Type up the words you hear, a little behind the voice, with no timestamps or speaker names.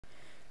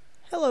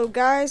Hello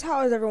guys,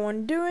 how is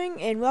everyone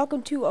doing? And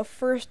welcome to a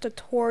first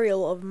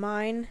tutorial of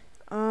mine.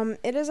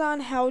 It is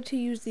on how to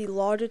use the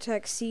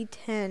Logitech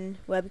C110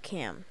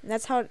 webcam.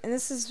 And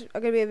this is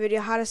gonna be a video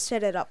how to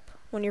set it up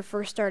when you're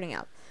first starting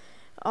out.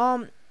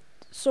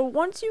 So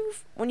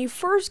when you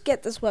first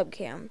get this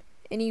webcam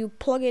and you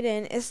plug it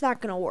in, it's not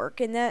gonna work,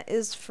 and that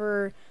is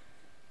for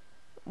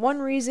one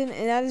reason,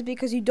 and that is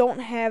because you don't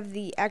have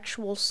the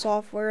actual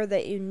software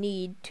that you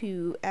need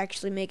to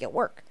actually make it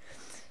work.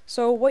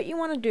 So what you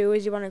want to do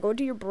is you want to go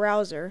to your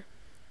browser.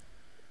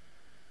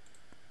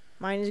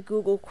 Mine is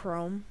Google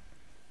Chrome.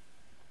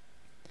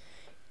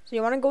 So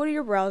you want to go to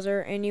your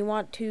browser and you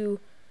want to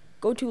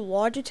go to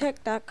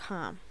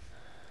Logitech.com.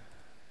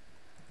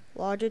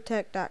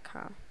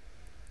 Logitech.com.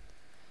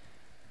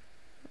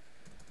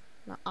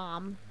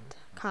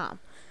 .com.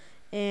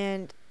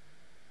 And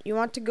you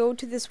want to go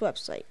to this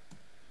website.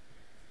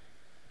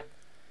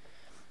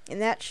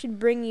 And that should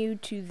bring you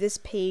to this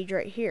page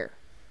right here.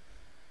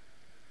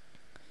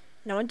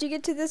 Now once you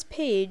get to this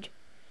page,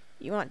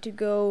 you want to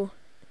go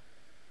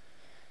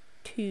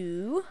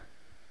to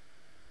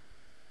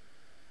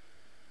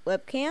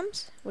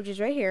Webcams, which is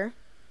right here.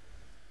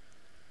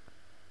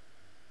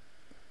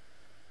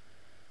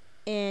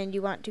 And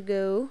you want to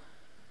go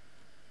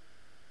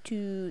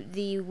to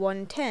the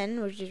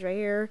 110, which is right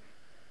here,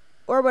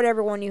 or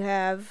whatever one you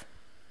have.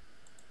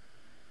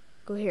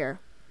 Go here.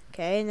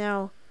 Okay,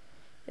 now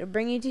it'll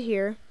bring you to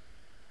here.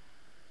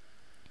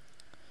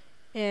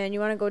 And you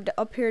want to go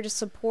up here to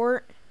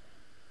support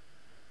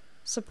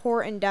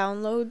and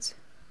downloads.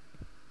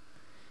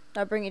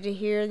 That'll bring you to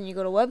here. Then you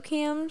go to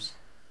webcams,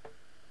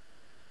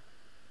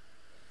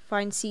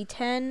 find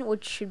C110,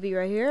 which should be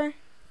right here.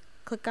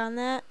 Click on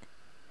that,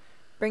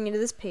 bring you to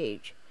this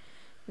page.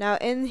 Now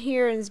in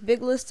here, in this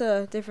big list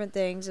of different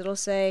things, it'll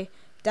say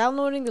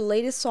downloading the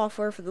latest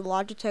software for the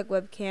Logitech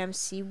webcam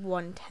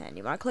C110.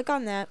 You want to click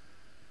on that,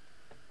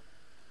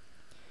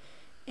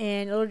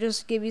 and it'll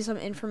just give you some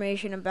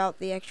information about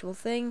the actual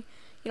thing.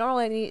 You don't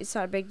really need, it's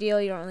not a big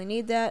deal, you don't really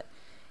need that.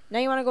 Now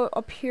you want to go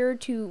up here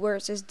to where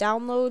it says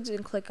downloads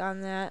and click on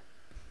that,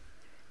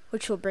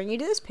 which will bring you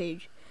to this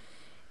page.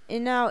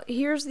 And now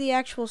here's the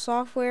actual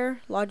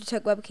software,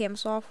 Logitech webcam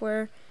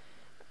software.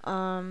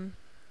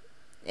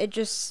 It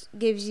just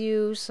gives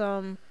you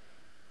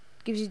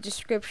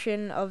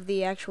description of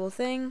the actual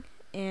thing,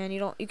 and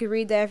you can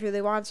read that if you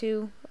really want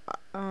to.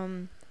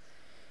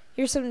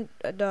 Here's some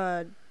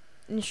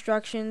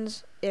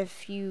instructions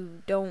if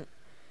you don't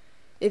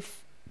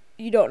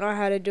know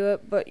how to do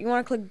it, but you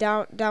want to click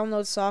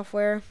download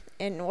software,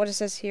 and what it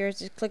says here is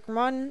just click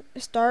run,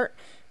 start,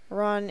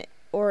 run,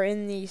 or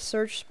in the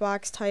search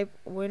box type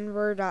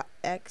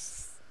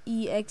winver.exe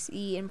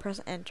and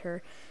press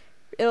enter.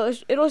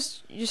 It'll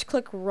just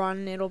click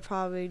run. It'll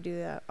probably do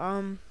that.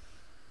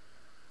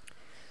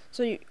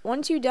 So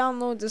once you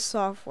download the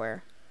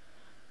software,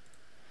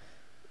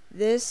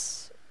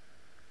 this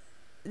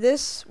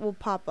will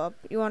pop up.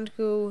 You want to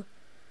go,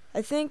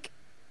 I think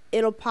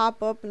it'll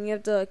pop up and you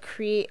have to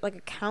create like an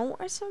account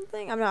or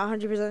something. I'm not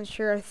 100%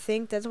 sure. I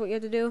think that's what you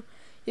have to do.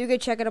 You can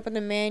check it up in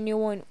the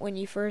manual when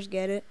you first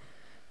get it.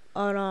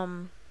 But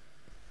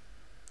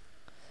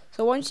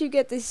so once you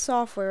get this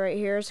software right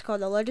here, it's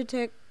called the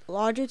Logitech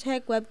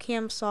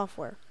webcam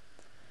software,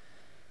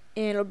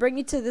 and it'll bring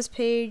you to this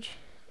page.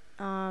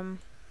 So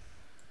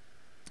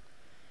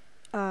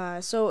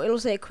it'll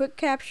say quick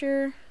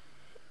capture,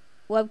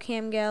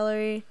 webcam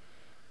gallery,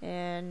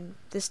 and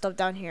this stuff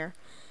down here.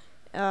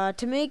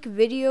 To make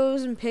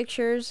videos and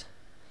pictures,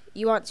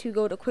 you want to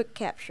go to quick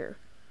capture,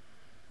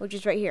 which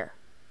is right here,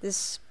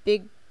 this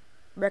big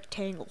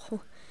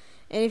rectangle.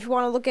 And if you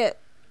want to look at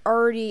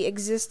already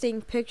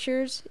existing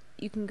pictures,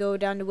 you can go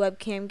down to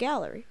webcam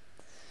gallery.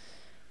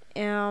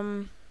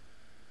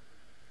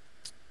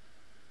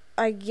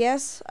 I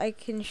guess I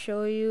can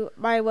show you.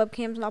 My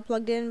webcam's not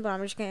plugged in, but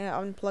I'm just gonna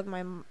unplug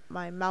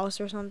my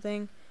mouse or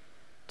something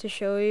to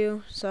show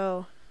you.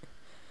 So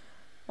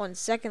 1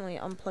 second, let me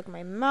unplug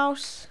my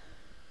mouse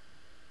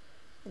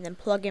and then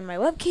plug in my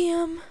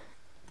webcam.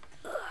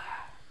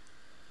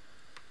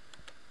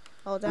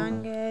 Hold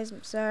on, guys.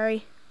 I'm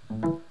sorry.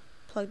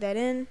 Plug that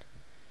in.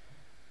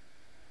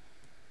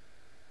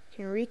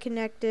 Can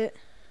reconnect it.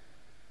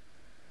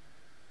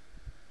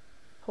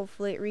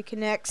 Hopefully it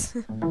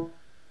reconnects.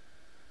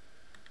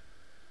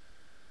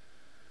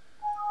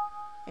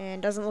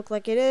 And doesn't look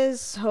like it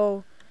is,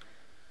 so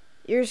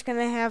you're just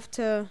gonna have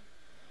to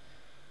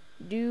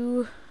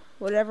do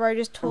whatever I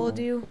just told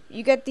you.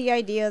 You get the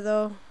idea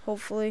though,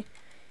 hopefully.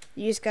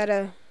 You just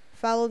gotta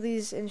follow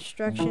these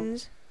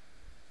instructions.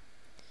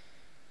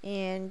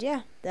 And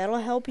yeah, that'll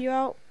help you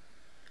out,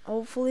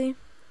 hopefully.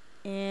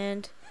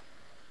 And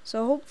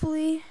so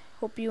hopefully,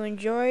 hope you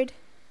enjoyed.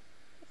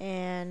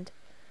 And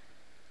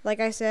like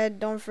I said,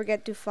 don't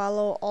forget to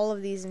follow all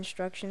of these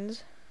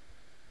instructions.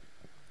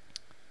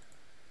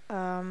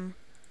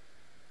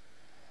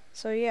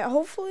 So yeah,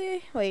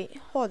 hopefully, wait,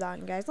 hold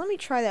on guys, let me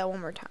try that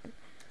one more time.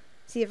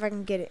 See if I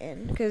can get it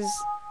in, because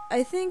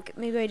I think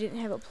maybe I didn't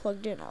have it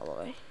plugged in all the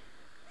way.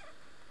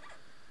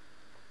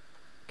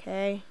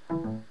 Okay,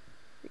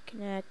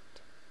 reconnect.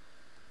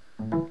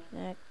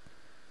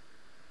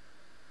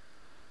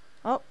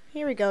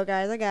 we go,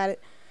 guys. I got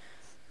it.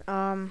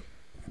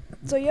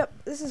 So yep,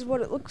 this is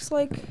what it looks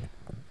like.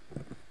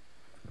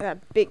 I got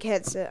a big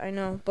headset, I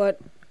know, but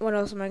what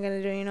else am I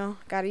gonna do? You know,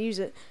 gotta use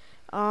it.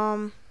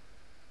 So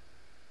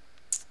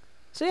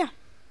yeah,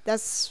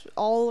 that's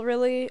all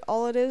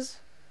it is.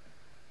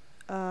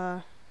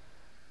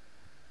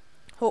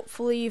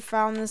 Hopefully you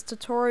found this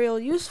tutorial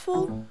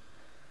useful.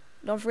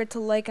 Don't forget to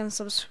like and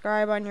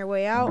subscribe on your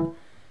way out,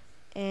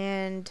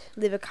 and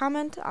leave a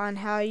comment on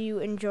how you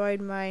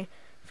enjoyed my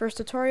first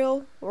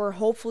tutorial, or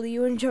hopefully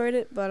you enjoyed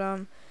it. But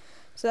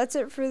so that's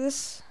it for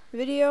this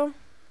video.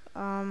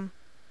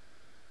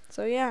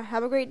 So yeah,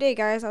 have a great day,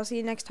 guys. I'll see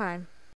you next time.